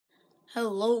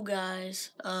Hello guys,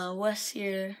 Wes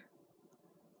here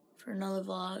for another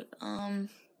vlog.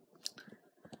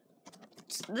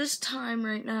 This time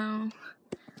right now,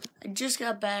 I just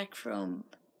got back from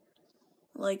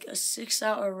like a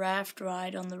 6-hour raft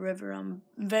ride on the river. I'm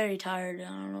very tired. I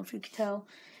don't know if you could tell.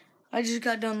 I just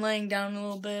got done laying down a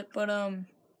little bit, but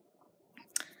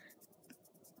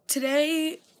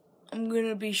today I'm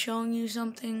gonna be showing you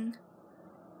something.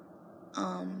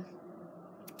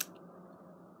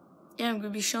 Yeah, I'm going to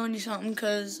be showing you something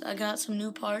because I got some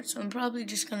new parts. So I'm probably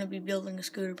just going to be building a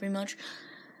scooter pretty much.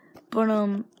 But,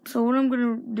 so what I'm going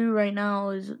to do right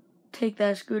now is take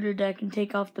that scooter deck and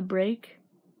take off the brake.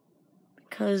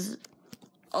 Because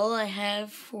all that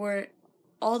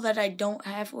I don't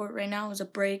have for it right now is a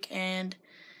brake and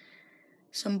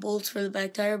some bolts for the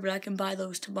back tire. But I can buy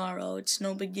those tomorrow. It's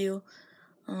no big deal.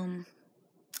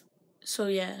 So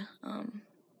yeah,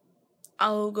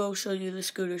 I'll go show you the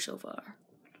scooter so far.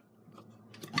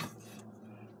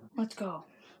 Let's go.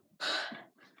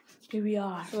 Here we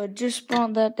are. So I just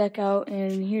brought that deck out,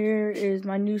 and here is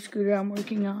my new scooter I'm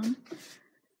working on.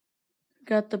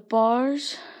 Got the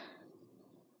bars.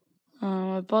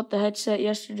 I bought the headset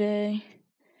yesterday.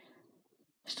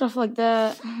 Stuff like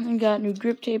that. I got new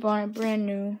grip tape on it, brand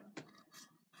new.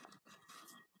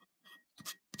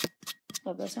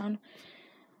 Love that sound.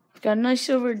 Got a nice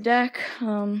silver deck.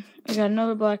 I got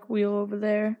another black wheel over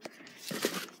there.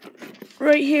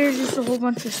 Right here is just a whole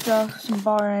bunch of stuff, some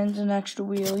bar ends, an extra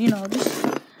wheel, you know,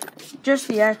 just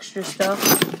the extra stuff.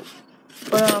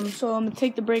 But so I'm gonna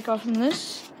take the brake off from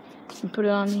this and put it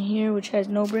on here, which has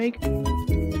no brake.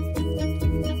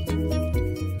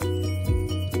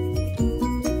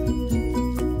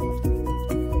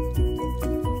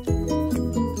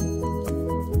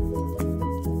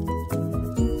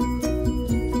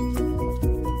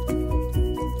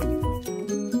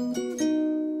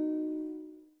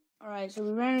 Alright, so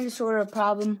we ran into sort of a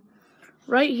problem.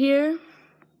 Right here,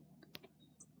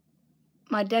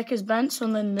 my deck is bent, so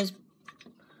then this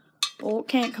bolt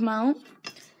can't come out.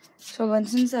 So then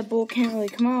since that bolt can't really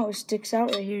come out, it sticks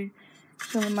out right here.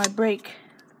 So then my brake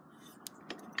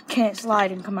can't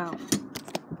slide and come out.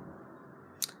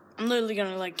 I'm literally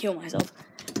gonna like kill myself.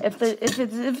 If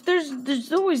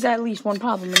there's always at least one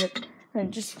problem in it.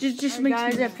 And just right, makes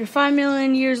guys, after 5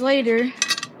 million years later,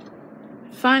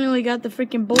 finally got the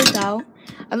freaking bolt out.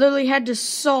 I literally had to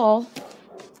saw,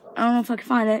 I don't know if I can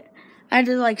find it. I had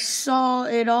to like saw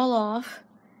it all off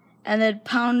and then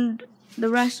pound the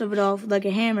rest of it off with like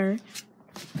a hammer.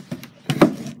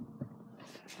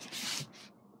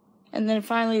 And then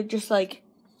finally it just like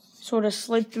sort of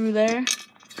slid through there.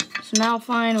 So now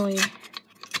finally,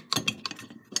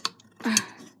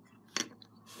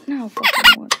 now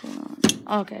fucking what's going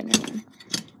on? Okay, never mind.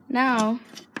 Now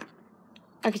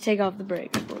I could take off the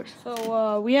brake, of course.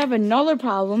 So, we have another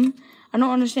problem. I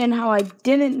don't understand how I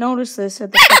didn't notice this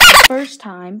at the first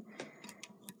time.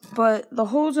 But the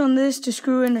holes on this to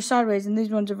screw in are sideways, and these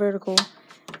ones are vertical.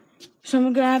 So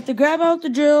I'm gonna have to grab out the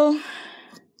drill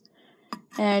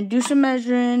and do some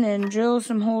measuring and drill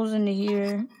some holes into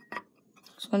here.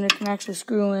 So then it can actually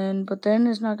screw in, but then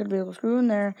it's not gonna be able to screw in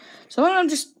there. So I'm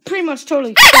just pretty much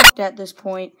totally fucked at this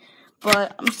point.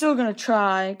 But I'm still gonna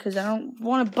try, because I don't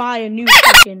want to buy a new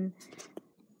fucking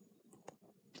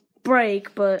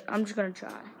brake, but I'm just gonna try.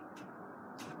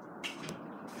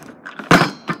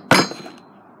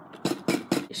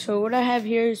 So what I have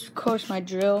here is, of course, my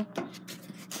drill.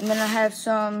 And then I have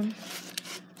some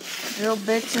drill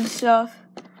bits and stuff.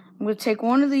 I'm gonna take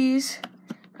one of these,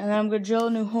 and then I'm gonna drill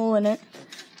a new hole in it.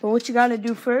 But what you gotta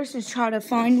do first is try to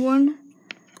find one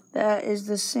that is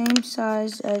the same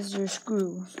size as your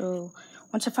screw. So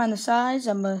once I find the size,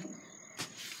 I'm gonna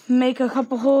make a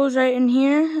couple holes right in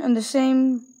here and the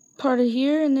same part of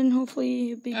here, and then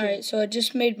hopefully it'll be good. Alright, so I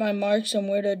just made my marks on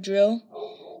where to drill.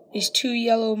 These 2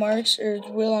 yellow marks are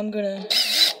where I'm gonna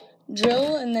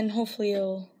drill, and then hopefully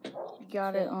it'll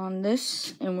got it on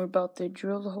this, and we're about to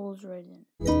drill the holes right in.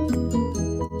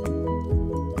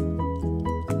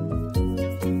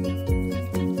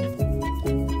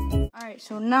 Alright,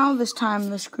 so now this time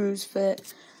the screws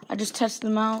fit. I just tested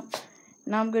them out.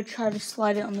 Now I'm going to try to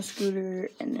slide it on the scooter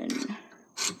and then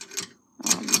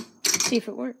see if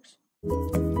it works.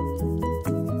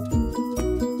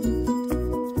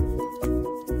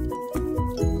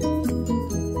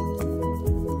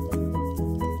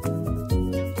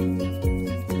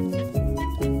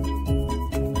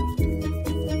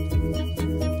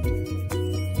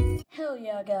 Hell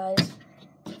yeah, guys.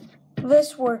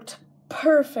 This worked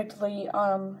perfectly.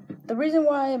 The reason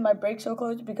why my brake's so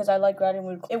close is because I like riding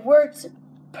with it. Worked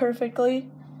perfectly.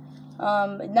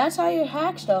 And that's how you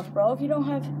hack stuff, bro. If you don't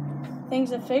have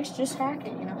things are fixed, just hack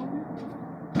it, you know?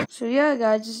 So yeah,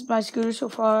 guys, this is my scooter so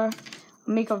far. I'll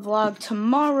make a vlog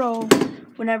tomorrow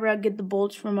whenever I get the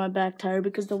bolts for my back tire,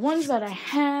 because the ones that I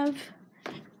have,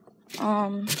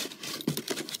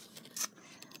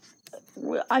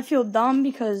 I feel dumb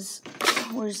because,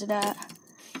 where's it at?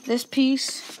 This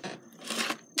piece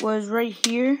was right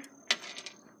here,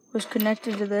 was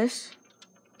connected to this.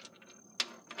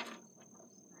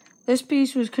 This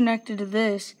piece was connected to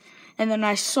this, and then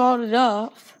I sawed it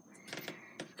off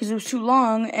because it was too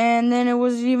long, and then it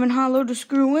wasn't even hollow to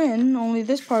screw in, only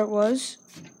this part was.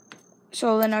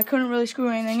 So then I couldn't really screw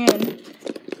anything in.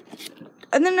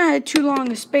 And then I had too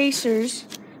long of spacers,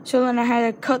 so then I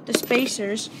had to cut the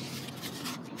spacers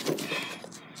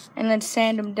and then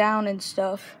sand them down and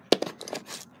stuff.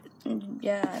 And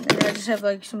yeah, and then I just have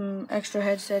like some extra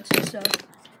headsets and stuff.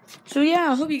 So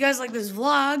yeah, I hope you guys like this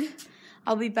vlog.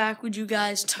 I'll be back with you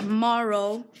guys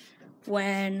tomorrow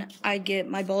when I get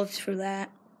my bolts for that.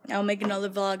 I'll make another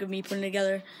vlog of me putting it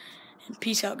together. And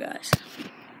peace out, guys.